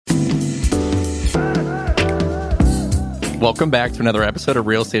Welcome back to another episode of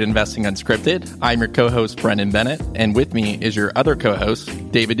Real Estate Investing Unscripted. I'm your co-host, Brendan Bennett, and with me is your other co-host,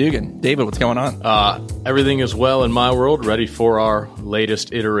 David Dugan. David, what's going on? Everything is well in my world, ready for our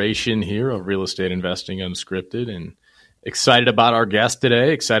latest iteration here of Real Estate Investing Unscripted, and excited about our guest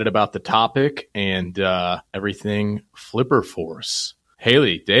today, excited about the topic, and everything Flipper Force.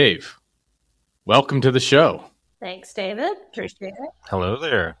 Haley, Dave, welcome to the show. Thanks, David. Appreciate it. Hello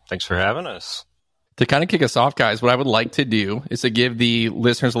there. Thanks for having us. To kind of kick us off, guys, what I would like to do is to give the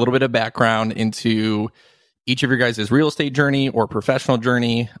listeners a little bit of background into each of your guys' real estate journey or professional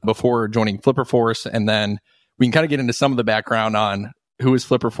journey before joining Flipper Force. And then we can kind of get into some of the background on who is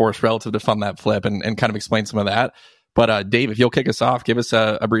Flipper Force relative to Fund That Flip and kind of explain some of that. But Dave, if you'll kick us off, give us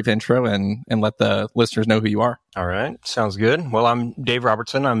a brief intro and let the listeners know who you are. All right. Sounds good. Well, I'm Dave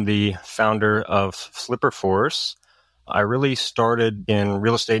Robertson. I'm the founder of Flipper Force. I really started in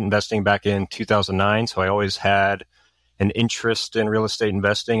real estate investing back in 2009. So I always had an interest in real estate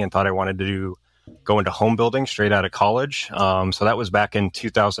investing and thought I wanted to go into home building straight out of college. So that was back in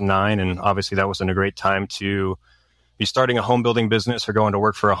 2009. And obviously that wasn't a great time to be starting a home building business or going to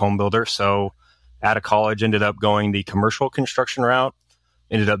work for a home builder. So out of college, ended up going the commercial construction route,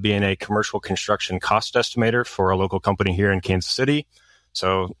 ended up being a commercial construction cost estimator for a local company here in Kansas City.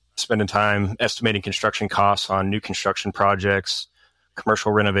 So spending time estimating construction costs on new construction projects,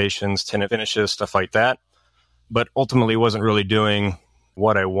 commercial renovations, tenant finishes, stuff like that. But ultimately wasn't really doing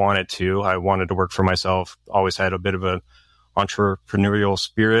what I wanted to. I wanted to work for myself, always had a bit of an entrepreneurial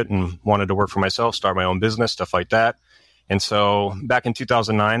spirit and wanted to work for myself, start my own business, stuff like that. And so back in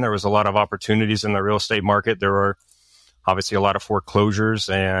 2009, there was a lot of opportunities in the real estate market. There were obviously a lot of foreclosures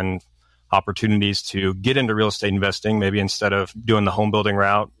and opportunities to get into real estate investing, maybe instead of doing the home building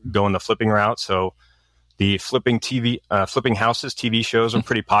route, going the flipping route. So the flipping houses, TV shows were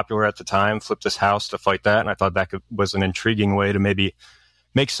pretty popular at the time, Flip This House, stuff like that. And I thought that was an intriguing way to maybe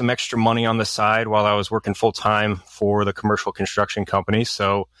make some extra money on the side while I was working full time for the commercial construction company.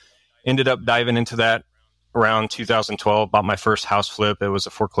 So ended up diving into that around 2012, bought my first house flip. It was a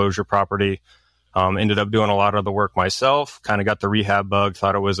foreclosure property. Ended up doing a lot of the work myself, kind of got the rehab bug,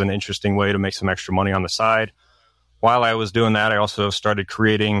 thought it was an interesting way to make some extra money on the side. While I was doing that, I also started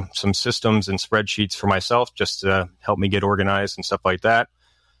creating some systems and spreadsheets for myself just to help me get organized and stuff like that.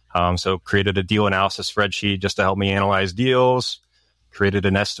 So created a deal analysis spreadsheet just to help me analyze deals, created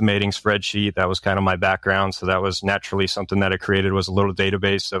an estimating spreadsheet. That was kind of my background. So that was naturally something that I created, was a little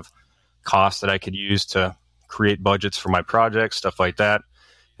database of costs that I could use to create budgets for my projects, stuff like that.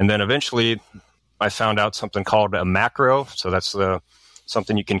 And then eventually I found out something called a macro. So that's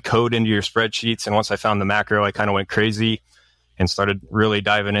something you can code into your spreadsheets. And once I found the macro, I kind of went crazy and started really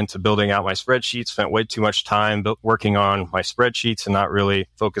diving into building out my spreadsheets. Spent way too much time working on my spreadsheets and not really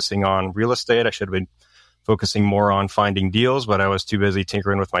focusing on real estate. I should have been focusing more on finding deals, but I was too busy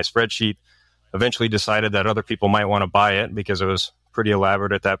tinkering with my spreadsheet. Eventually decided that other people might want to buy it because it was pretty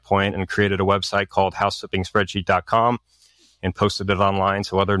elaborate at that point, and created a website called houseflippingspreadsheet.com and posted it online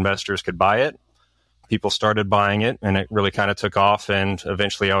so other investors could buy it. People started buying it and it really kind of took off. And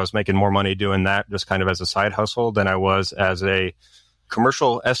eventually I was making more money doing that just kind of as a side hustle than I was as a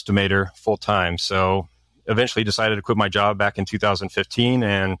commercial estimator full time. So eventually decided to quit my job back in 2015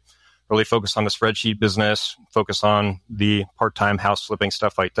 and really focus on the spreadsheet business, focus on the part-time house flipping,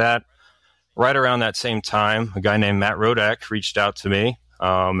 stuff like that. Right around that same time, a guy named Matt Rodak reached out to me,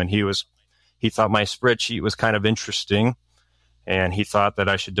 and he thought my spreadsheet was kind of interesting, and he thought that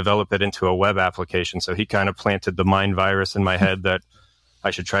I should develop it into a web application. So he kind of planted the mind virus in my head that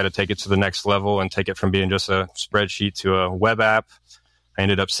I should try to take it to the next level and take it from being just a spreadsheet to a web app. I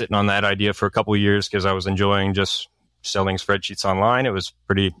ended up sitting on that idea for a couple of years because I was enjoying just selling spreadsheets online. It was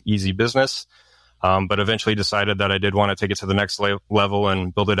pretty easy business. But eventually decided that I did want to take it to the next level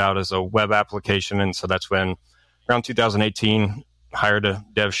and build it out as a web application. And so that's when, around 2018, hired a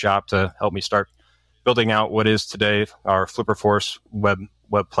dev shop to help me start building out what is today our Flipper Force web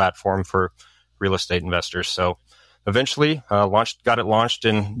platform for real estate investors. So eventually got it launched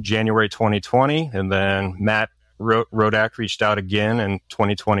in January 2020. And then Matt Rodak reached out again in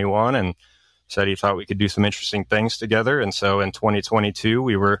 2021 and said he thought we could do some interesting things together. And so in 2022,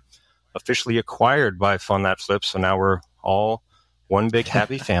 we were officially acquired by Fund That Flip. So now we're all one big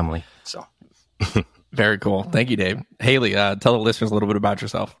happy family. So Very cool. Thank you, Dave. Haley, tell the listeners a little bit about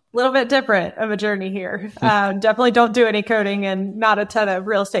yourself. A little bit different of a journey here. Definitely don't do any coding and not a ton of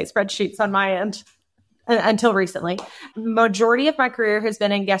real estate spreadsheets on my end until recently. Majority of my career has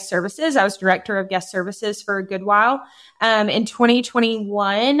been in guest services. I was director of guest services for a good while. In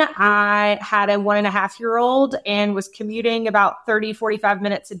 2021, I had a 1.5-year-old and was commuting about 30, 45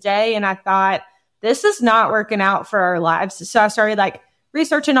 minutes a day. And I thought, this is not working out for our lives. So I started like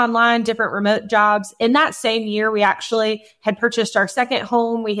researching online, different remote jobs. In that same year, we actually had purchased our second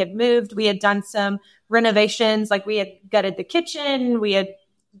home. We had moved. We had done some renovations. Like we had gutted the kitchen. We had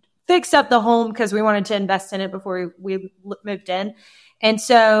fixed up the home because we wanted to invest in it before we moved in. And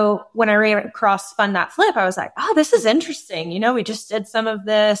so when I ran across Fund That Flip, I was like, oh, this is interesting. We just did some of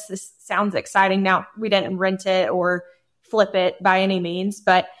this. This sounds exciting. Now, we didn't rent it or flip it by any means,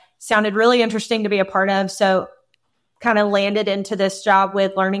 but sounded really interesting to be a part of. So kind of landed into this job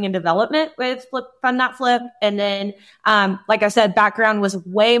with learning and development with Fund That Flip. And then, like I said, background was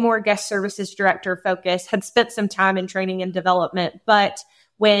way more guest services director focused, had spent some time in training and development. But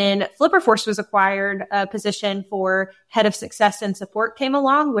when FlipperForce was acquired, a position for head of success and support came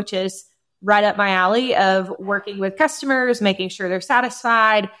along, which is right up my alley of working with customers, making sure they're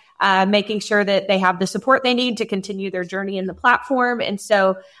satisfied, making sure that they have the support they need to continue their journey in the platform. And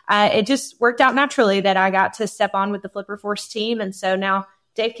so it just worked out naturally that I got to step on with the FlipperForce team. And so now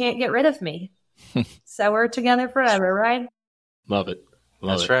Dave can't get rid of me. So we're together forever, right? Love it.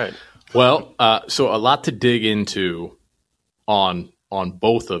 That's right. Well, so a lot to dig into on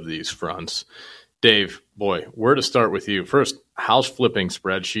both of these fronts. Dave, boy, where to start with you? First,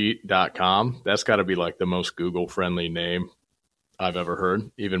 houseflippingspreadsheet.com. That's got to be like the most Google-friendly name I've ever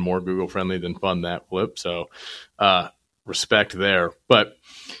heard, even more Google-friendly than Fund That Flip. So respect there. But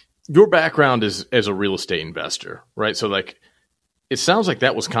your background is as a real estate investor, right? So like, it sounds like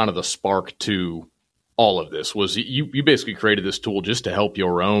that was kind of the spark to all of this. Was you basically created this tool just to help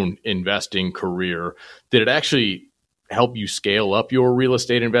your own investing career. Did it actually help you scale up your real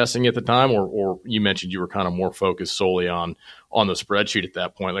estate investing at the time? Or you mentioned you were kind of more focused solely on the spreadsheet at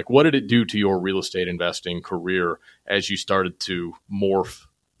that point. Like, what did it do to your real estate investing career as you started to morph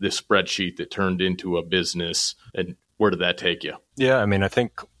this spreadsheet that turned into a business? And where did that take you? Yeah, I mean, I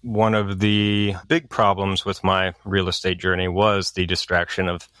think one of the big problems with my real estate journey was the distraction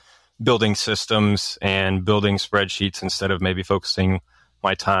of building systems and building spreadsheets instead of maybe focusing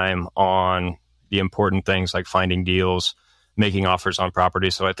my time on the important things like finding deals, making offers on property.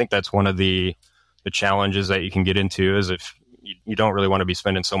 So I think that's one of the challenges that you can get into is if you don't really want to be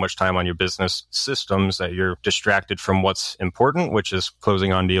spending so much time on your business systems that you're distracted from what's important, which is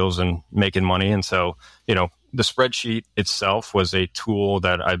closing on deals and making money. And so, the spreadsheet itself was a tool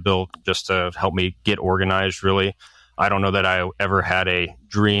that I built just to help me get organized, really. I don't know that I ever had a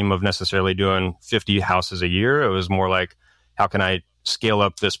dream of necessarily doing 50 houses a year. It was more like, how can I scale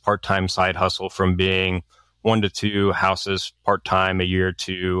up this part-time side hustle from being 1 to 2 houses part-time a year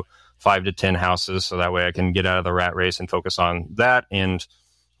to 5 to 10 houses. So that way I can get out of the rat race and focus on that and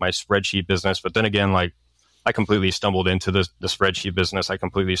my spreadsheet business. But then again, like I completely stumbled into the spreadsheet business. I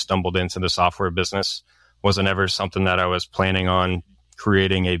completely stumbled into the software business. Wasn't ever something that I was planning on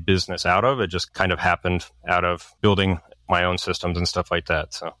creating a business out of. It just kind of happened out of building my own systems and stuff like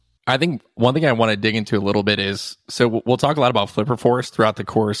that. So I think one thing I want to dig into a little bit is, so we'll talk a lot about FlipperForce throughout the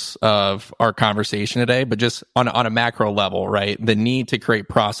course of our conversation today, but just on a macro level, right? The need to create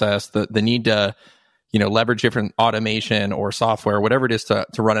process, the need to, leverage different automation or software, whatever it is to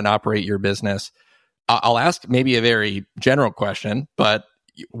run and operate your business. I'll ask maybe a very general question, but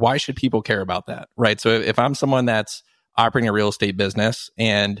why should people care about that, right? So if I'm someone that's operating a real estate business,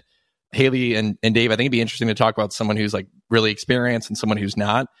 and Haley and Dave, I think it'd be interesting to talk about someone who's like really experienced and someone who's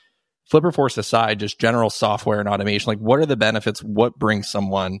not. FlipperForce aside, just general software and automation, like what are the benefits? What brings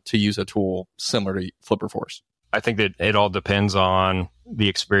someone to use a tool similar to FlipperForce? I think that it all depends on the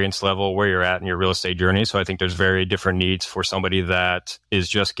experience level, where you're at in your real estate journey. So I think there's very different needs for somebody that is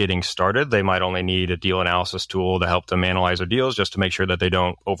just getting started. They might only need a deal analysis tool to help them analyze their deals just to make sure that they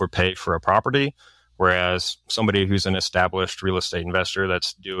don't overpay for a property. Whereas somebody who's an established real estate investor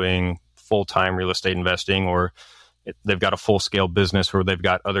that's doing full-time real estate investing, or they've got a full-scale business where they've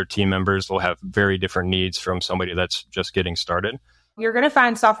got other team members, they'll have very different needs from somebody that's just getting started. You're going to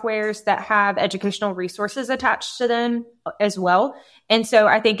find softwares that have educational resources attached to them as well. And so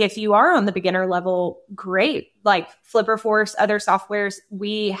I think if you are on the beginner level, great. Like FlipperForce, other softwares,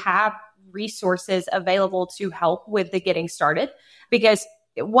 we have resources available to help with the getting started. Because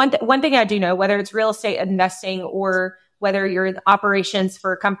one thing I do know, whether it's real estate investing or whether you're in operations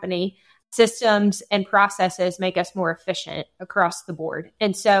for a company, systems and processes make us more efficient across the board.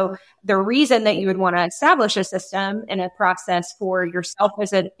 And so the reason that you would want to establish a system and a process for yourself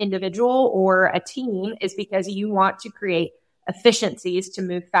as an individual or a team is because you want to create efficiencies to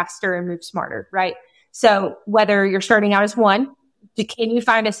move faster and move smarter, right? So whether you're starting out as one, can you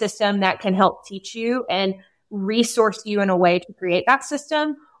find a system that can help teach you and resource you in a way to create that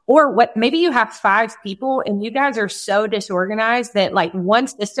system? Or what, maybe you have 5 people and you guys are so disorganized that like one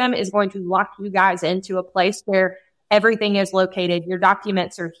system is going to lock you guys into a place where everything is located. Your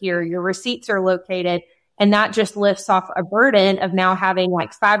documents are here, your receipts are located. And that just lifts off a burden of now having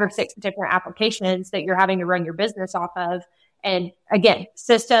like 5 or 6 different applications that you're having to run your business off of. And again,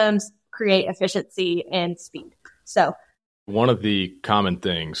 systems create efficiency and speed. So one of the common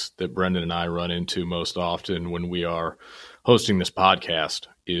things that Brendan and I run into most often when we are hosting this podcast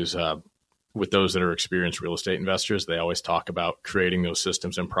is with those that are experienced real estate investors, they always talk about creating those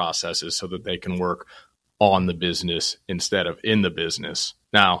systems and processes so that they can work on the business instead of in the business.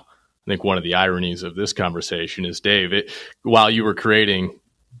 Now, I think one of the ironies of this conversation is, Dave, while you were creating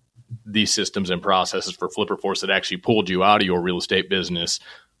these systems and processes for Flipper Force that actually pulled you out of your real estate business,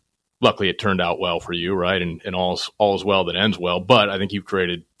 luckily it turned out well for you, right? And all's well that ends well. But I think you've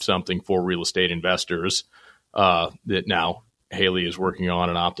created something for real estate investors that now Haley is working on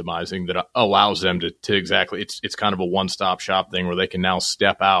and optimizing that allows them to exactly, it's kind of a one-stop shop thing where they can now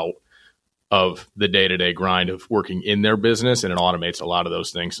step out of the day-to-day grind of working in their business, and it automates a lot of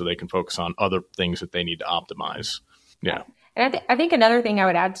those things so they can focus on other things that they need to optimize. Yeah. And I think another thing I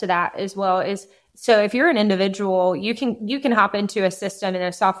would add to that as well is, so if you're an individual, you can hop into a system and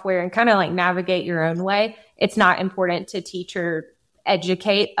a software and kind of like navigate your own way. It's not important to teach or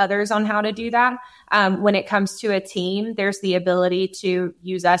educate others on how to do that. When it comes to a team, there's the ability to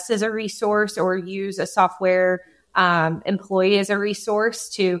use us as a resource or use a software employee as a resource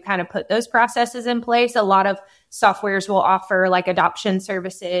to kind of put those processes in place. A lot of softwares will offer like adoption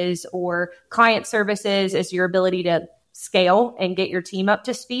services or client services as your ability to scale and get your team up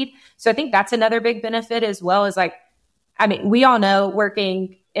to speed. So I think that's another big benefit, as well as like, I mean, we all know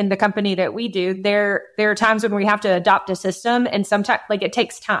working in the company that we do, there are times when we have to adopt a system, and sometimes like it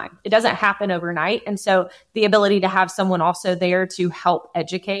takes time. It doesn't happen overnight. And so the ability to have someone also there to help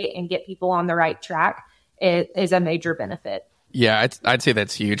educate and get people on the right track is a major benefit. Yeah, I'd say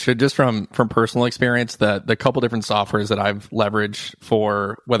that's huge. So just from personal experience, the couple different softwares that I've leveraged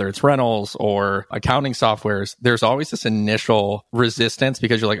for whether it's rentals or accounting softwares, there's always this initial resistance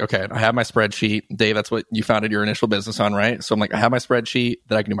because you're like, okay, I have my spreadsheet. Dave, that's what you founded your initial business on, right? So I'm like, I have my spreadsheet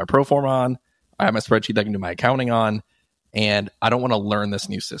that I can do my pro forma on. I have my spreadsheet that I can do my accounting on. And I don't want to learn this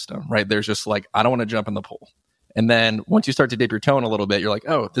new system, right? There's just like, I don't want to jump in the pool. And then once you start to dip your toe in a little bit, you're like,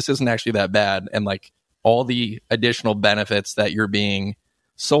 oh, this isn't actually that bad. And like, all the additional benefits that you're being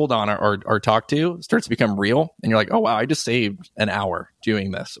sold on or talked to starts to become real. And you're like, oh, wow, I just saved an hour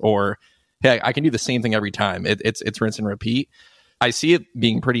doing this. Or, hey, I can do the same thing every time. It's rinse and repeat. I see it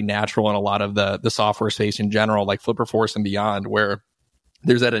being pretty natural in a lot of the software space in general, like Flipper Force and beyond, where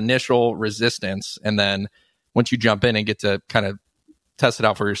there's that initial resistance. And then once you jump in and get to kind of test it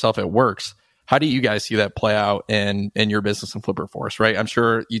out for yourself, it works. How do you guys see that play out in your business in Flipper Force, right? I'm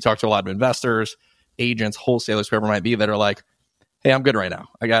sure you talk to a lot of investors, agents, wholesalers, whoever it might be, that are like, hey, I'm good right now.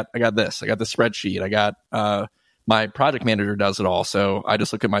 I got this. I got the spreadsheet. I got my project manager does it all. So I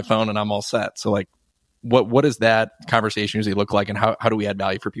just look at my phone and I'm all set. So like, what does that conversation usually look like, and how do we add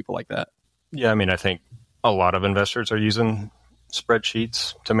value for people like that? Yeah, I mean, I think a lot of investors are using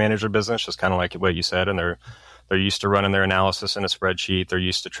spreadsheets to manage their business, just kind of like what you said, and they're used to running their analysis in a spreadsheet. They're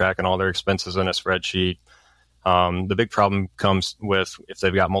used to tracking all their expenses in a spreadsheet. The big problem comes with if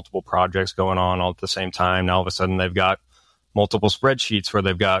they've got multiple projects going on all at the same time. Now all of a sudden they've got multiple spreadsheets where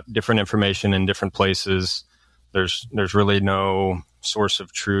they've got different information in different places. There's really no source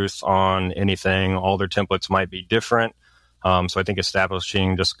of truth on anything. All their templates might be different. So I think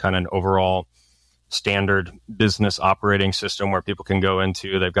establishing just kind of an overall standard business operating system where people can go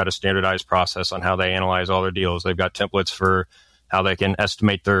into, they've got a standardized process on how they analyze all their deals. They've got templates for how they can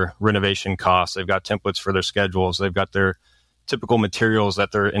estimate their renovation costs. They've got templates for their schedules. They've got their typical materials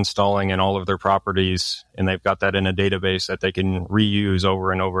that they're installing in all of their properties, and they've got that in a database that they can reuse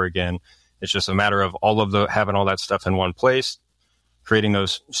over and over again. It's just a matter of having all that stuff in one place. Creating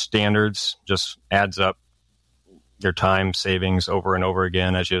those standards just adds up your time savings over and over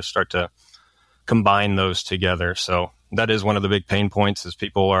again as you start to combine those together. So that is one of the big pain points, is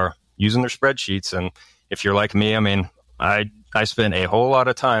people are using their spreadsheets. And if you're like me, I mean, I spent a whole lot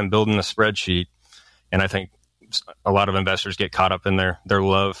of time building a spreadsheet, and I think a lot of investors get caught up in their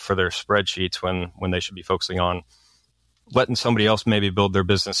love for their spreadsheets when they should be focusing on letting somebody else maybe build their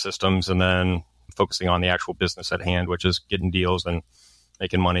business systems and then focusing on the actual business at hand, which is getting deals and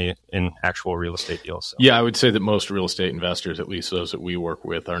making money in actual real estate deals. So. Yeah, I would say that most real estate investors, at least those that we work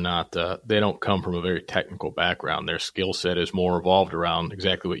with, are not, they don't come from a very technical background. Their skill set is more evolved around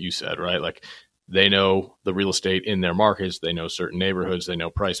exactly what you said, right? Like, they know the real estate in their markets. They know certain neighborhoods. They know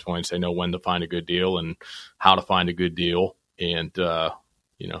price points. They know when to find a good deal and how to find a good deal. And,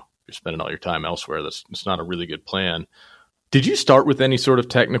 you're spending all your time elsewhere. It's not a really good plan. Did you start with any sort of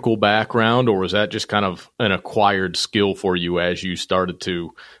technical background, or was that just kind of an acquired skill for you as you started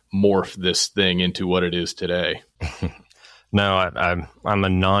to morph this thing into what it is today? No, I'm a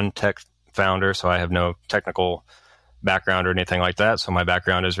non-tech founder, so I have no technical background or anything like that. So my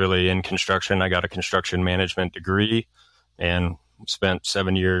background is really in construction. I got a construction management degree and spent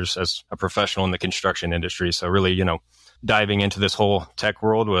 7 years as a professional in the construction industry. So really, diving into this whole tech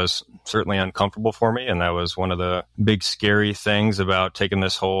world was certainly uncomfortable for me. And that was one of the big scary things about taking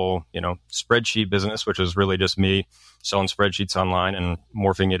this whole, spreadsheet business, which was really just me selling spreadsheets online, and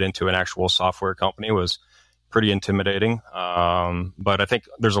morphing it into an actual software company was pretty intimidating. But I think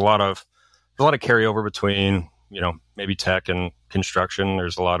there's a lot of carryover between, maybe tech and construction.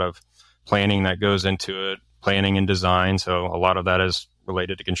 There's a lot of planning that goes into it, planning and design. So a lot of that is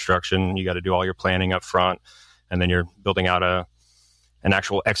related to construction. You got to do all your planning up front, and then you're building out an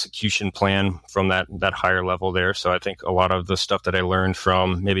actual execution plan from that higher level there. So I think a lot of the stuff that I learned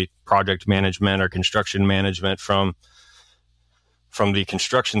from maybe project management or construction management from the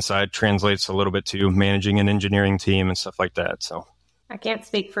construction side translates a little bit to managing an engineering team and stuff like that. So I can't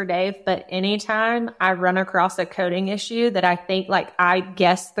speak for Dave, but anytime I run across a coding issue that I think I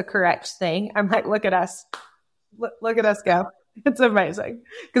guess the correct thing, I'm like, look at us. Look at us go. It's amazing,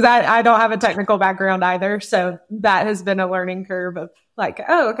 because I don't have a technical background either. So that has been a learning curve of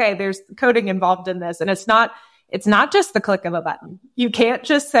okay, there's coding involved in this. And it's not just the click of a button. You can't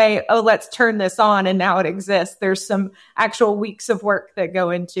just say, oh, let's turn this on and now it exists. There's some actual weeks of work that go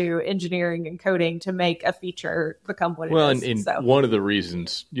into engineering and coding to make a feature become what it is. Well, and one of the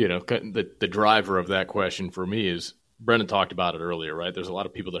reasons, the driver of that question for me is, Brendan talked about it earlier, right? There's a lot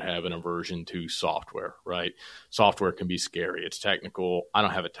of people that have an aversion to software, right? Software can be scary. It's technical. I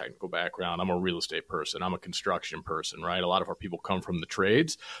don't have a technical background. I'm a real estate person. I'm a construction person, right? A lot of our people come from the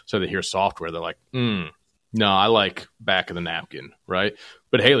trades. So they hear software. They're like, no, I like back of the napkin, right?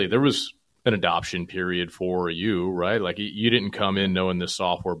 But Haley, there was an adoption period for you, right? Like you didn't come in knowing this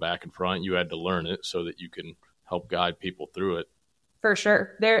software back and front. You had to learn it so that you can help guide people through it. For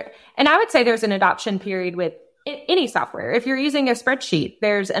sure. And I would say there's an adoption period with any software. If you're using a spreadsheet,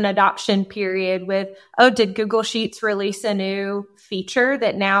 there's an adoption period with, did Google Sheets release a new feature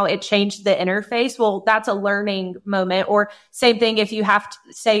that now it changed the interface? Well, that's a learning moment. Or same thing if you have to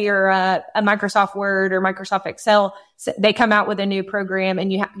say you're a Microsoft Word or Microsoft Excel, they come out with a new program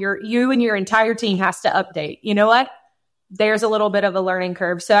and you and your entire team has to update. You know what? There's a little bit of a learning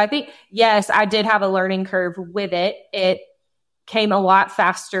curve. So I think, yes, I did have a learning curve with it. It came a lot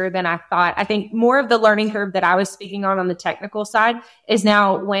faster than I thought. I think more of the learning curve that I was speaking on the technical side is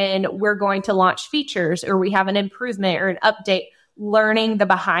now when we're going to launch features or we have an improvement or an update, learning the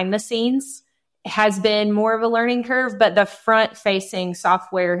behind the scenes has been more of a learning curve, but the front facing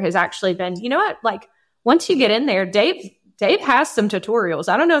software has actually been, once you get in there, Dave has some tutorials.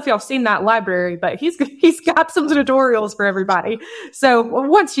 I don't know if y'all seen that library, but he's got some tutorials for everybody. So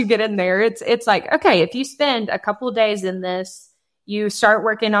once you get in there, it's like, okay, if you spend a couple of days in this, you start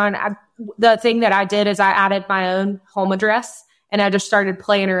working on the thing that I did is I added my own home address and I just started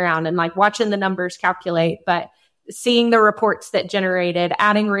playing around and watching the numbers calculate, but seeing the reports that generated,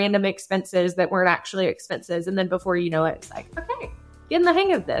 adding random expenses that weren't actually expenses. And then before you know it, it's like, okay, getting the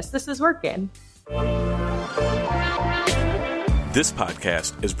hang of this. This is working. This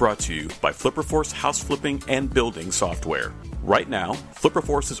podcast is brought to you by FlipperForce House Flipping and Building Software. Right now,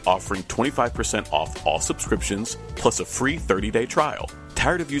 FlipperForce is offering 25% off all subscriptions plus a free 30-day trial.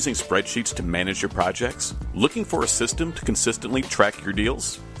 Tired of using spreadsheets to manage your projects? Looking for a system to consistently track your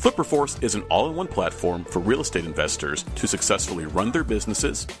deals? FlipperForce is an all-in-one platform for real estate investors to successfully run their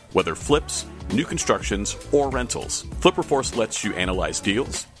businesses, whether flips, new constructions, or rentals. FlipperForce lets you analyze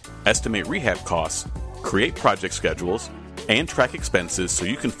deals, estimate rehab costs, create project schedules, and track expenses so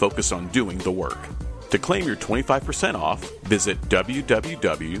you can focus on doing the work. To claim your 25% off, visit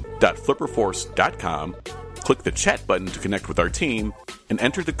www.flipperforce.com, click the chat button to connect with our team, and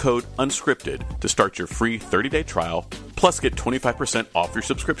enter the code UNSCRIPTED to start your free 30-day trial, plus get 25% off your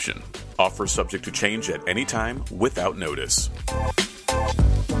subscription. Offer subject to change at any time without notice.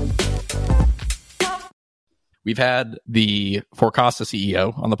 We've had the Forcasa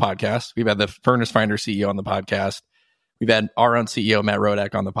CEO on the podcast. We've had the Furnace Finder CEO on the podcast. We've had our own CEO, Matt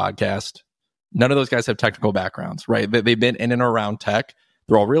Rodak, on the podcast. None of those guys have technical backgrounds, right? They've been in and around tech.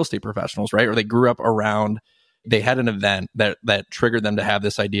 They're all real estate professionals, right? Or they grew up around, they had an event that triggered them to have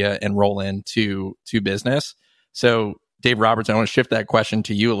this idea and roll into business. So Dave Robertson, I want to shift that question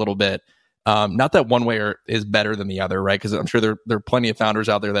to you a little bit. Not that one way is better than the other, right? Because I'm sure there are plenty of founders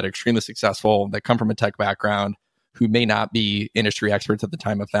out there that are extremely successful, that come from a tech background, who may not be industry experts at the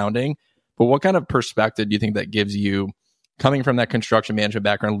time of founding. But what kind of perspective do you think that gives you coming from that construction management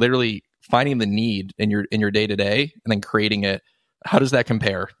background, literally finding the need in your day-to-day and then creating it? How does that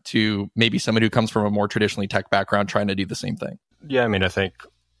compare to maybe someone who comes from a more traditionally tech background trying to do the same thing? Yeah, I mean, I think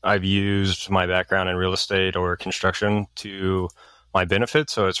I've used my background in real estate or construction to my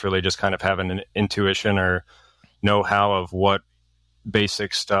benefit. So it's really just kind of having an intuition or know-how of what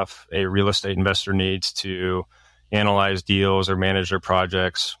basic stuff a real estate investor needs to analyze deals or manage their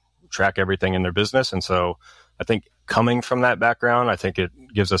projects, track everything in their business. And so I think coming from that background, I think it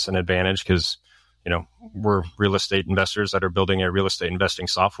gives us an advantage because, we're real estate investors that are building a real estate investing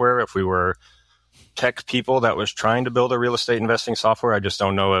software. If we were tech people that was trying to build a real estate investing software, I just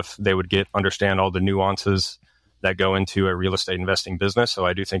don't know if they would understand all the nuances that go into a real estate investing business. So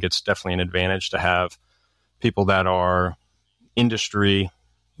I do think it's definitely an advantage to have people that are industry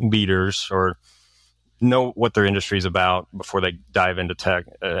leaders or know what their industry is about before they dive into tech,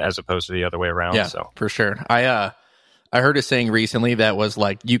 as opposed to the other way around. Yeah, so for sure. I heard a saying recently that was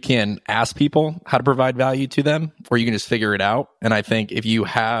like, you can ask people how to provide value to them, or you can just figure it out. And I think if you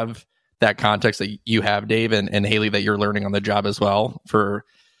have that context that you have, Dave, and Haley, that you're learning on the job as well for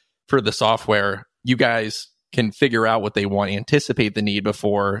the software, you guys can figure out what they want, anticipate the need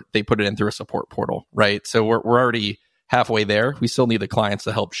before they put it in through a support portal, right? So we're already halfway there. We still need the clients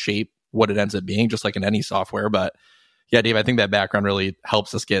to help shape what it ends up being, just like in any software. But yeah, Dave, I think that background really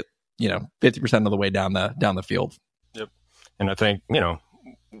helps us get 50% of the way down the field. Yep. And I think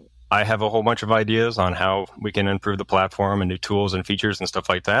I have a whole bunch of ideas on how we can improve the platform and new tools and features and stuff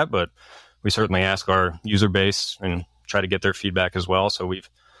like that. But we certainly ask our user base and try to get their feedback as well. So we've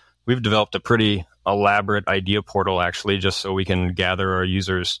developed a pretty elaborate idea portal, actually, just so we can gather our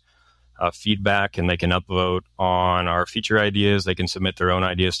users' feedback, and they can upvote on our feature ideas. They can submit their own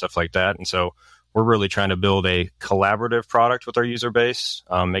ideas, stuff like that. And so we're really trying to build a collaborative product with our user base,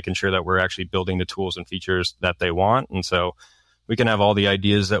 making sure that we're actually building the tools and features that they want. And so we can have all the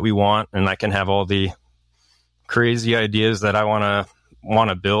ideas that we want, and I can have all the crazy ideas that I want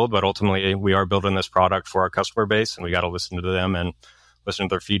to build. But ultimately, we are building this product for our customer base, and we got to listen to them and listen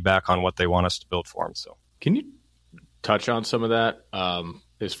to their feedback on what they want us to build for them. So, can you touch on some of that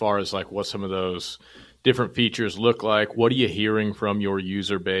as far as like what some of those different features look like? What are you hearing from your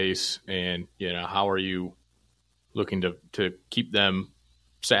user base, and how are you looking to keep them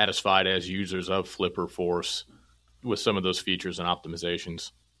satisfied as users of FlipperForce with some of those features and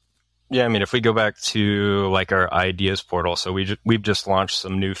optimizations? Yeah, I mean, if we go back to like our ideas portal, so we've just launched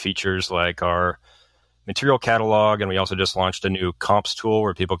some new features like our material catalog, and we also just launched a new comps tool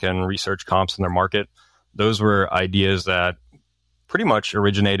where people can research comps in their market. Those were ideas that pretty much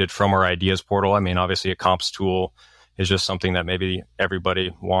originated from our ideas portal. I mean, obviously a comps tool is just something that maybe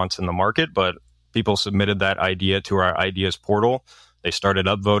everybody wants in the market, but people submitted that idea to our ideas portal. They started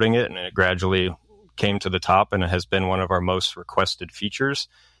upvoting it, and it gradually came to the top, and it has been one of our most requested features.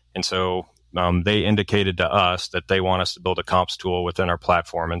 And so they indicated to us that they want us to build a comps tool within our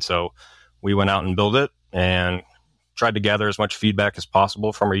platform. And so we went out and built it and tried to gather as much feedback as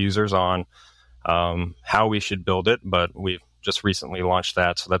possible from our users on how we should build it. But we've just recently launched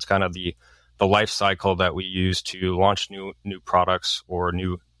that. So that's kind of the life cycle that we use to launch new products or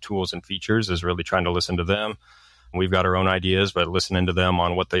new tools and features, is really trying to listen to them. We've got our own ideas, but listening to them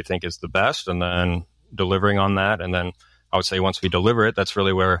on what they think is the best and then delivering on that. And then I would say once we deliver it, that's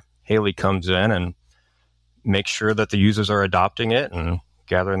really where Haley comes in and makes sure that the users are adopting it and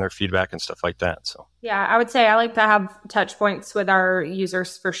gathering their feedback and stuff like that. So yeah, I would say I like to have touch points with our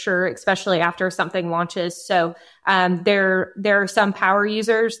users for sure, especially after something launches. So there are some power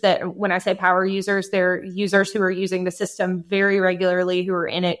users that, when I say power users, they're users who are using the system very regularly, who are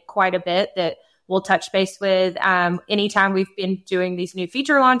in it quite a bit, that we'll touch base with. Anytime we've been doing these new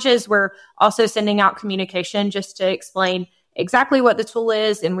feature launches, we're also sending out communication just to explain exactly what the tool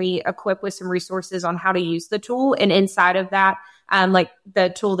is, and we equip with some resources on how to use the tool. And inside of that, like the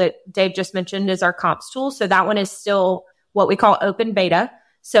tool that Dave just mentioned is our comps tool. So that one is still what we call open beta.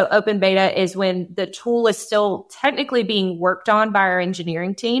 So open beta is when the tool is still technically being worked on by our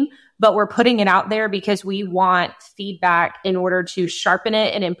engineering team, but we're putting it out there because we want feedback in order to sharpen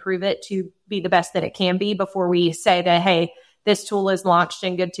it and improve it to be the best that it can be before we say that, hey, this tool is launched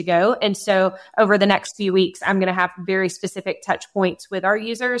and good to go. And so over the next few weeks, I'm going to have very specific touch points with our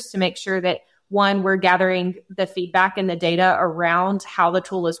users to make sure that, one, we're gathering the feedback and the data around how the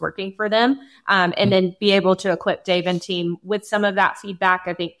tool is working for them, and then be able to equip Dave and team with some of that feedback.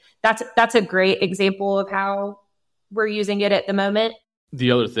 I think that's a great example of how we're using it at the moment.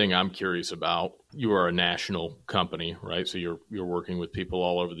 The other thing I'm curious about, you are a national company, right? So you're working with people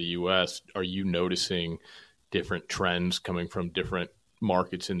all over the U.S. Are you noticing different trends coming from different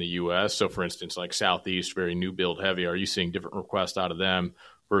markets in the U.S.? So, for instance, like Southeast, very new build heavy. Are you seeing different requests out of them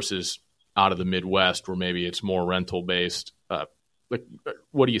versus out of the Midwest, where maybe it's more rental based? Like,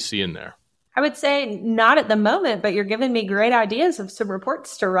 what do you see in there? I would say not at the moment, but you're giving me great ideas of some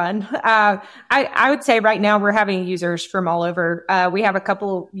reports to run. I would say right now we're having users from all over. We have a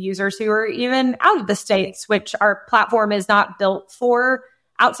couple users who are even out of the States, which our platform is not built for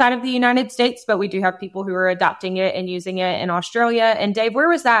outside of the United States, but we do have people who are adopting it and using it in Australia. And Dave, where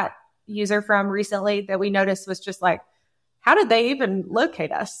was that user from recently that we noticed was just like, how did they even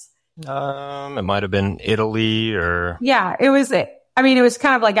locate us? It might have been Italy or... Yeah, it was it was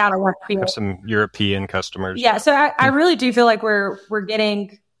kind of like out of left field. Have some European customers. Yeah, so I really do feel like we're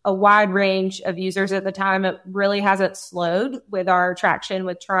getting a wide range of users at the time. It really hasn't slowed with our traction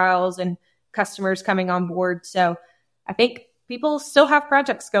with trials and customers coming on board. So I think people still have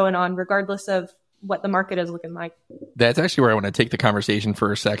projects going on regardless of what the market is looking like. That's actually where I want to take the conversation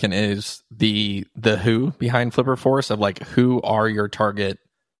for a second, is the who behind FlipperForce, of like, who are your target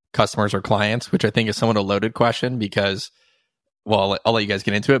customers or clients, which I think is somewhat a loaded question because, well, I'll let you guys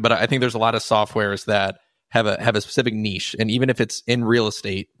get into it, but I think there's a lot of softwares that have a specific niche. And even if it's in real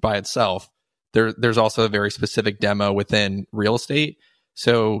estate by itself, there's also a very specific demo within real estate.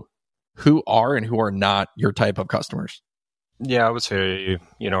 So who are and who are not your type of customers? Yeah, I would say,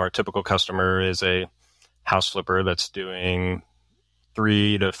 our typical customer is a house flipper that's doing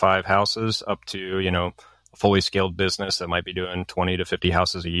 3 to 5 houses up to, a fully scaled business that might be doing 20 to 50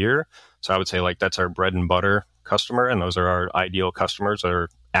 houses a year. So I would say like that's our bread and butter customer. And those are our ideal customers, that are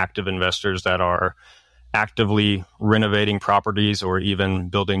active investors that are actively renovating properties or even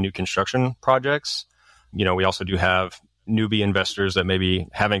building new construction projects. We also do have newbie investors that maybe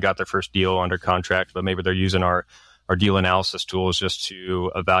haven't got their first deal under contract, but maybe they're using our deal analysis tools just to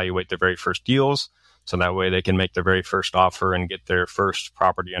evaluate their very first deals. So that way they can make their very first offer and get their first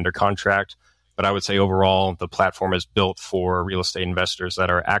property under contract. But I would say overall, the platform is built for real estate investors that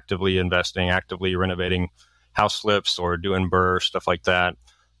are actively investing, actively renovating house flips or doing BRRRR, stuff like that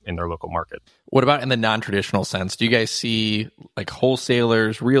in their local market. What about in the non-traditional sense? Do you guys see like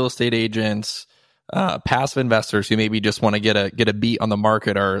wholesalers, real estate agents, passive investors who maybe just want to get a beat on the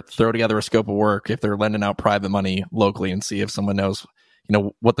market or throw together a scope of work if they're lending out private money locally and see if someone knows,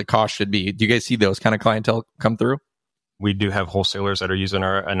 what the cost should be? Do you guys see those kind of clientele come through? We do have wholesalers that are using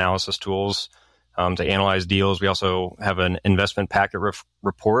our analysis tools to analyze deals. We also have an investment packet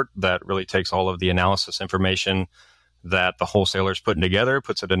report that really takes all of the analysis information that the wholesaler's putting together,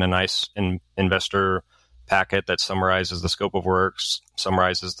 puts it in a nice investor packet that summarizes the scope of works,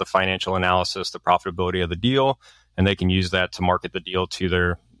 summarizes the financial analysis, the profitability of the deal, and they can use that to market the deal to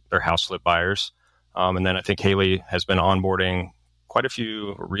their house flip buyers. And then I think Haley has been onboarding quite a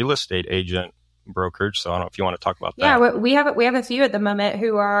few real estate agent brokerage. So I don't know if you want to talk about that. Yeah, we have a few at the moment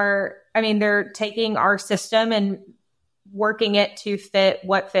who are, they're taking our system and working it to fit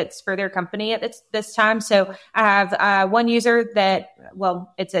what fits for their company at this time. So I have one user that,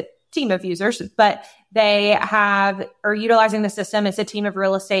 it's a team of users, but they are utilizing the system. It's a team of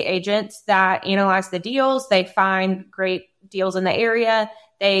real estate agents that analyze the deals. They find great deals in the area.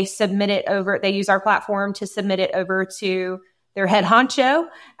 They submit it over. They use our platform to submit it over to their head honcho.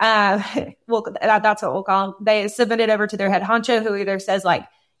 That's what we'll call them. They submit it over to their head honcho, who either says like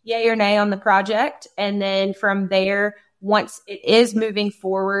yay or nay on the project. And then from there, once it is moving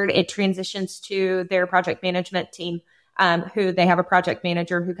forward, it transitions to their project management team, who they have a project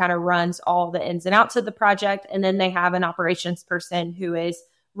manager who kind of runs all the ins and outs of the project. And then they have an operations person who is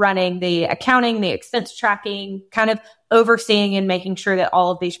running the accounting, the expense tracking, kind of overseeing and making sure that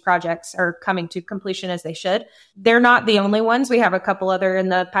all of these projects are coming to completion as they should. They're not the only ones. We have a couple other in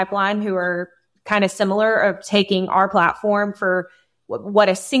the pipeline who are kind of similar, of taking our platform for what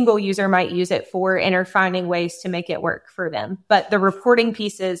a single user might use it for and are finding ways to make it work for them. But the reporting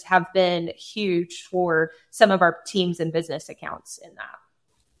pieces have been huge for some of our teams and business accounts in that.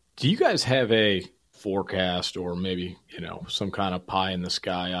 Do you guys have a forecast or maybe, some kind of pie in the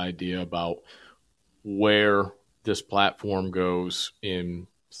sky idea about where this platform goes in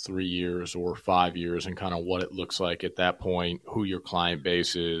 3 years or 5 years and kind of what it looks like at that point, who your client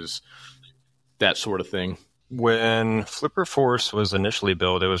base is, that sort of thing? When FlipperForce was initially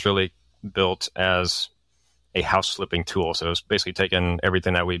built, it was really built as a house flipping tool. So it was basically taking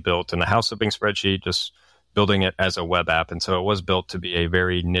everything that we built in the house flipping spreadsheet, just building it as a web app. And so it was built to be a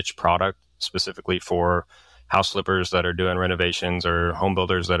very niche product specifically for house flippers that are doing renovations or home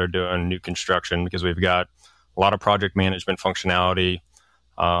builders that are doing new construction, because we've got a lot of project management functionality.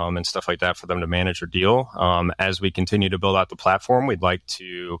 and stuff like that for them to manage their deal. As we continue to build out the platform, we'd like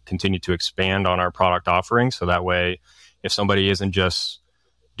to continue to expand on our product offering. So that way, if somebody isn't just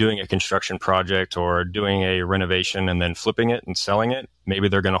doing a construction project or doing a renovation and then flipping it and selling it, maybe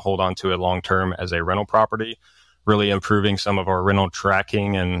they're going to hold on to it long term as a rental property, really improving some of our rental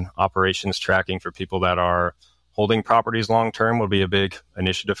tracking and operations tracking for people that are holding properties long term will be a big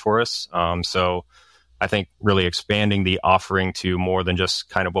initiative for us. So I think really expanding the offering to more than just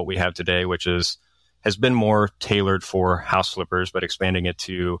kind of what we have today, which has been more tailored for house flippers, but expanding it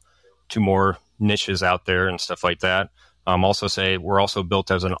to more niches out there and stuff like that. Also say we're also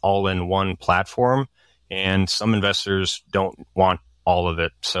built as an all-in-one platform, and some investors don't want all of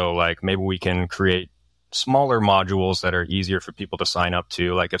it. So like maybe we can create smaller modules that are easier for people to sign up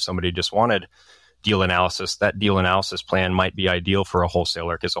to. Like if somebody just wanted deal analysis, that deal analysis plan might be ideal for a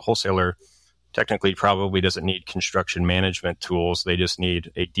wholesaler, because a wholesaler technically probably doesn't need construction management tools. They just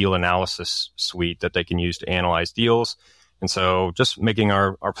need a deal analysis suite that they can use to analyze deals. And so just making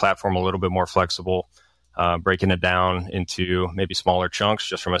our platform a little bit more flexible, breaking it down into maybe smaller chunks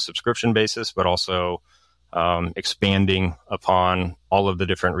just from a subscription basis, but also expanding upon all of the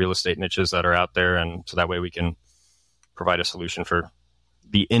different real estate niches that are out there. And so that way we can provide a solution for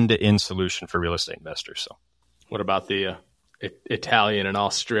the end-to-end solution for real estate investors. So what about the Italian and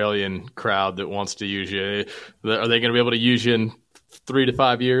Australian crowd that wants to use you? Are they going to be able to use you in 3 to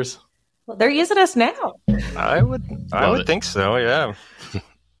 5 years? Well, they're using us now. I would think so. Yeah.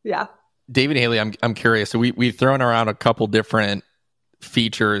 Yeah. David Haley, I'm curious. So we've thrown around a couple different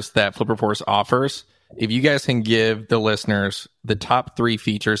features that FlipperForce offers. If you guys can give the listeners the top 3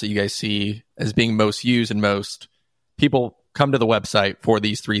 features that you guys see as being most used and most people come to the website for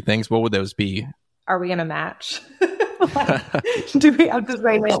these 3 things, what would those be? Are we going to match? Do we have the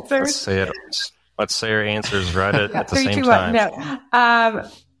same answers? Let's say our answers right at the 3, same 2, time. 1. No.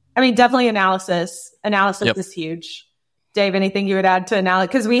 I mean, definitely analysis. Analysis Yep. is huge. Dave, anything you would add to analysis?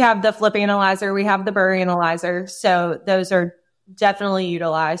 Because we have the flip analyzer, we have the Burr analyzer. So those are definitely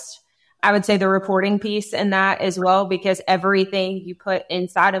utilized. I would say the reporting piece in that as well, because everything you put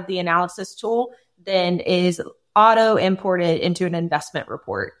inside of the analysis tool then is auto imported into an investment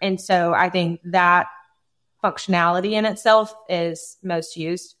report. And so I think that functionality in itself is most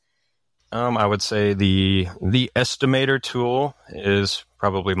used. I would say the estimator tool is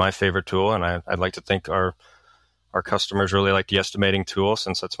probably my favorite tool, and I'd like to think our customers really like the estimating tool,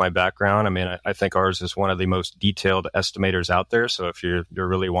 since that's my background. I mean, I think ours is one of the most detailed estimators out there. So if you're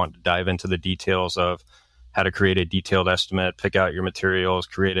really wanting to dive into the details of how to create a detailed estimate, pick out your materials,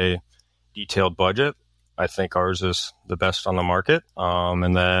 create a detailed budget, I think ours is the best on the market.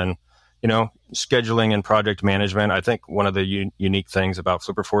 And then, scheduling and project management. I think one of the unique things about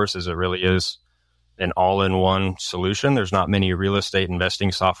FlipperForce is it really is an all-in-one solution. There's not many real estate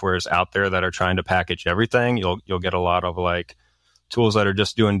investing softwares out there that are trying to package everything. You'll get a lot of like tools that are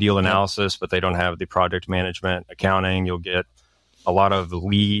just doing deal analysis, but they don't have the project management accounting. You'll get a lot of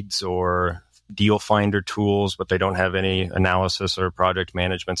leads or deal finder tools, but they don't have any analysis or project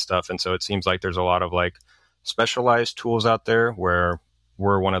management stuff. And so it seems like there's a lot of like specialized tools out there where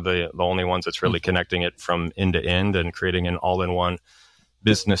we're one of the only ones that's really connecting it from end to end and creating an all-in-one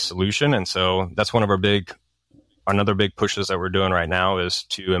business solution. And so that's one of another big pushes that we're doing right now is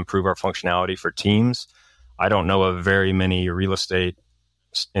to improve our functionality for teams. I don't know of very many real estate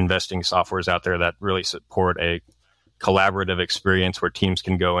investing softwares out there that really support a collaborative experience where teams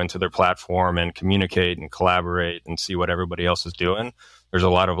can go into their platform and communicate and collaborate and see what everybody else is doing. There's a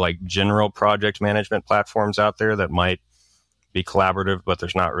lot of like general project management platforms out there that might be collaborative, but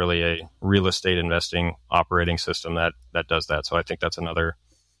there's not really a real estate investing operating system that does that. So I think that's another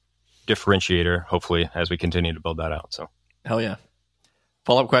differentiator, hopefully, as we continue to build that out. So, Hell yeah.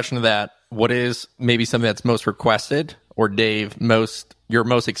 Follow-up question to that. What is maybe something that's most requested, or Dave, you're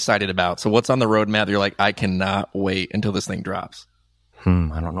most excited about? So what's on the roadmap that you're like, I cannot wait until this thing drops? I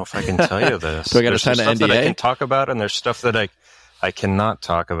don't know if I can tell you this. So I got to sign an NDA? That I can talk about, and there's stuff that I cannot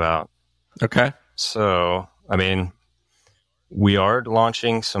talk about. Okay. So, I mean, we are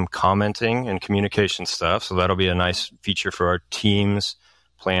launching some commenting and communication stuff. So that'll be a nice feature for our teams.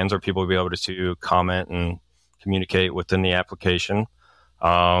 Plans, or people will be able to comment and communicate within the application.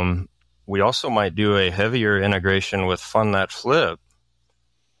 We also might do a heavier integration with Fund That Flip.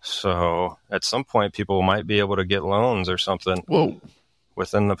 So at some point, people might be able to get loans or something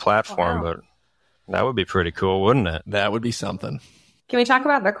within the platform. Wow. But that would be pretty cool, wouldn't it? That would be something. Can we talk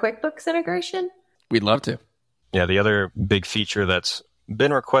about the QuickBooks integration? We'd love to. Yeah, the other big feature that's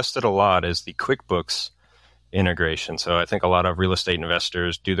been requested a lot is the QuickBooks integration. So I think a lot of real estate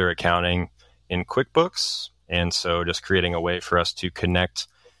investors do their accounting in QuickBooks. And so just creating a way for us to connect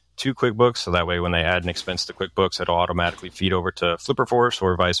to QuickBooks. So that way, when they add an expense to QuickBooks, it'll automatically feed over to FlipperForce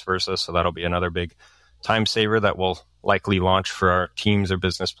or vice versa. So that'll be another big time saver that will likely launch for our teams or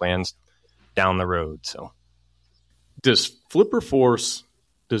business plans down the road. So does FlipperForce,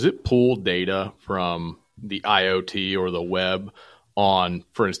 does it pull data from the IoT or the web on,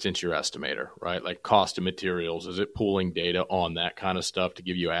 for instance, your estimator, right? Like cost of materials, is it pulling data on that kind of stuff to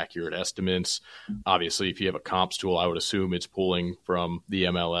give you accurate estimates? Obviously, if you have a comps tool, I would assume it's pulling from the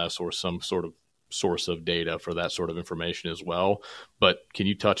MLS or some sort of source of data for that sort of information as well. But can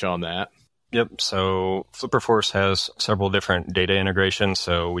you touch on that? Yep. So FlipperForce has several different data integrations.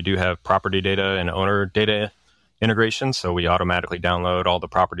 So we do have property data and owner data integration. So we automatically download all the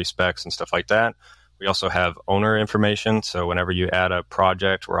property specs and stuff like that. We also have owner information. So whenever you add a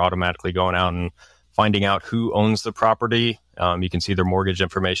project, we're automatically going out and finding out who owns the property. You can see their mortgage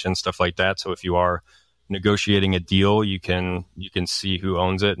information, stuff like that. So if you are negotiating a deal, you can see who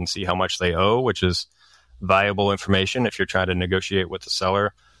owns it and see how much they owe, which is valuable information if you're trying to negotiate with the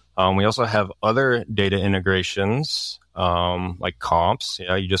seller. We also have other data integrations like comps.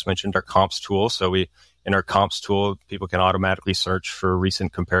 You just mentioned our comps tool. So in our comps tool, people can automatically search for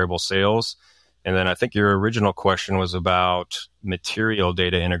recent comparable sales. And then I think your original question was about material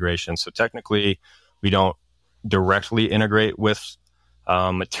data integration. So technically, we don't directly integrate with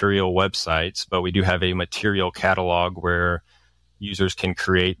material websites, but we do have a material catalog where users can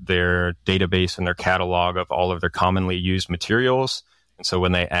create their database and their catalog of all of their commonly used materials. And so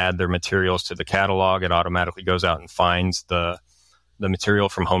when they add their materials to the catalog, it automatically goes out and finds the material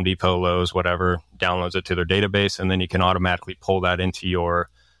from Home Depot, Lowe's, whatever, downloads it to their database, and then you can automatically pull that into your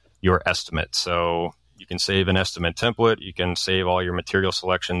estimate. So you can save an estimate template. You can save all your material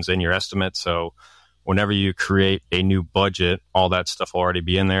selections in your estimate. So whenever you create a new budget, all that stuff will already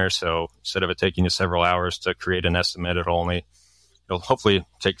be in there. So instead of it taking you several hours to create an estimate, it'll hopefully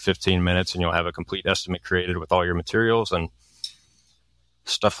take 15 minutes and you'll have a complete estimate created with all your materials and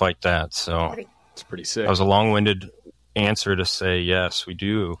stuff like that. So it's pretty sick. That was a long-winded answer to say, yes, we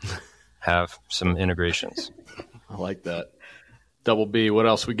do have some integrations. I like that. Double B, what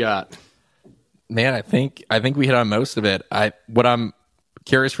else we got? Man, I think we hit on most of it. What I'm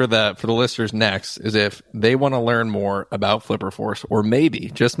curious for the listeners next is if they want to learn more about FlipperForce, or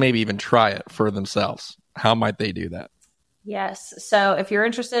maybe even try it for themselves. How might they do that? Yes. So if you're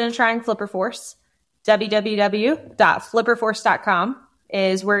interested in trying FlipperForce, www.flipperforce.com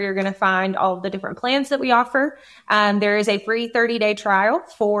is where you're going to find all of the different plans that we offer. There is a free 30-day trial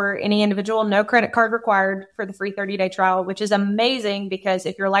for any individual, no credit card required for the free 30-day trial, which is amazing because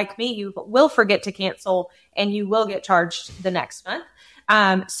if you're like me, you will forget to cancel and you will get charged the next month.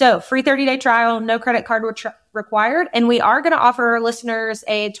 So free 30-day trial, no credit card required. And we are going to offer our listeners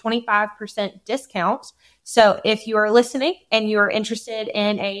a 25% discount. So if you are listening and you're interested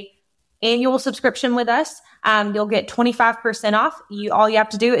in a annual subscription with us, you'll get 25% off. All you have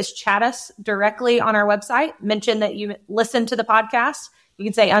to do is chat us directly on our website. Mention that you listen to the podcast. You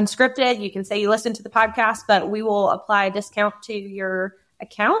can say unscripted. You can say you listen to the podcast, but we will apply a discount to your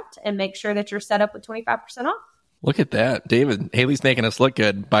account and make sure that you're set up with 25% off. Look at that. David, Haley's making us look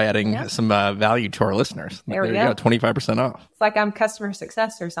good by adding some value to our listeners. There we go. 25% off. It's like I'm customer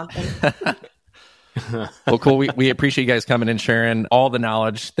success or something. Well, cool. We appreciate you guys coming and sharing all the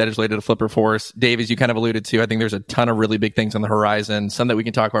knowledge that is related to FlipperForce. Dave, as you kind of alluded to, I think there's a ton of really big things on the horizon, some that we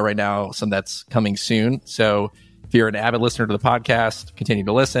can talk about right now, some that's coming soon. So if you're an avid listener to the podcast, continue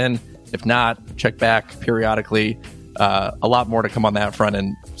to listen. If not, check back periodically. A lot more to come on that front,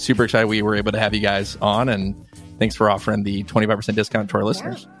 and super excited we were able to have you guys on, and thanks for offering the 25% discount to our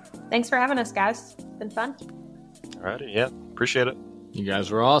listeners. Thanks for having us, guys. It's been fun. All righty. Yeah. Appreciate it. You guys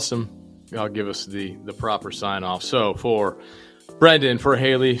were awesome. I'll give us the proper sign off. So for Brendan, for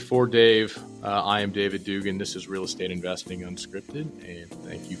Haley, for Dave, I am David Dugan. This is Real Estate Investing Unscripted, and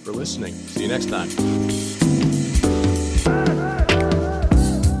thank you for listening. See you next time.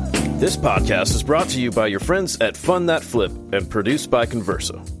 This podcast is brought to you by your friends at Fund That Flip and produced by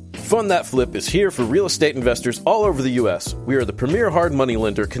Converso. Fund That Flip is here for real estate investors all over the U.S. We are the premier hard money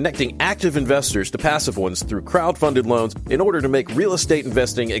lender connecting active investors to passive ones through crowd-funded loans in order to make real estate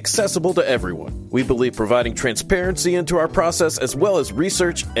investing accessible to everyone. We believe providing transparency into our process as well as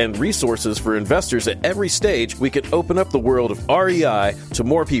research and resources for investors at every stage, we can open up the world of REI to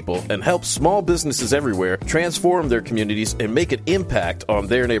more people and help small businesses everywhere transform their communities and make an impact on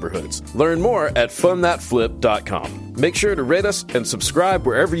their neighborhoods. Learn more at fundthatflip.com. Make sure to rate us and subscribe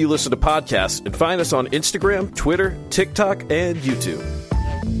wherever you listen to podcasts, and find us on Instagram, Twitter, TikTok, and YouTube.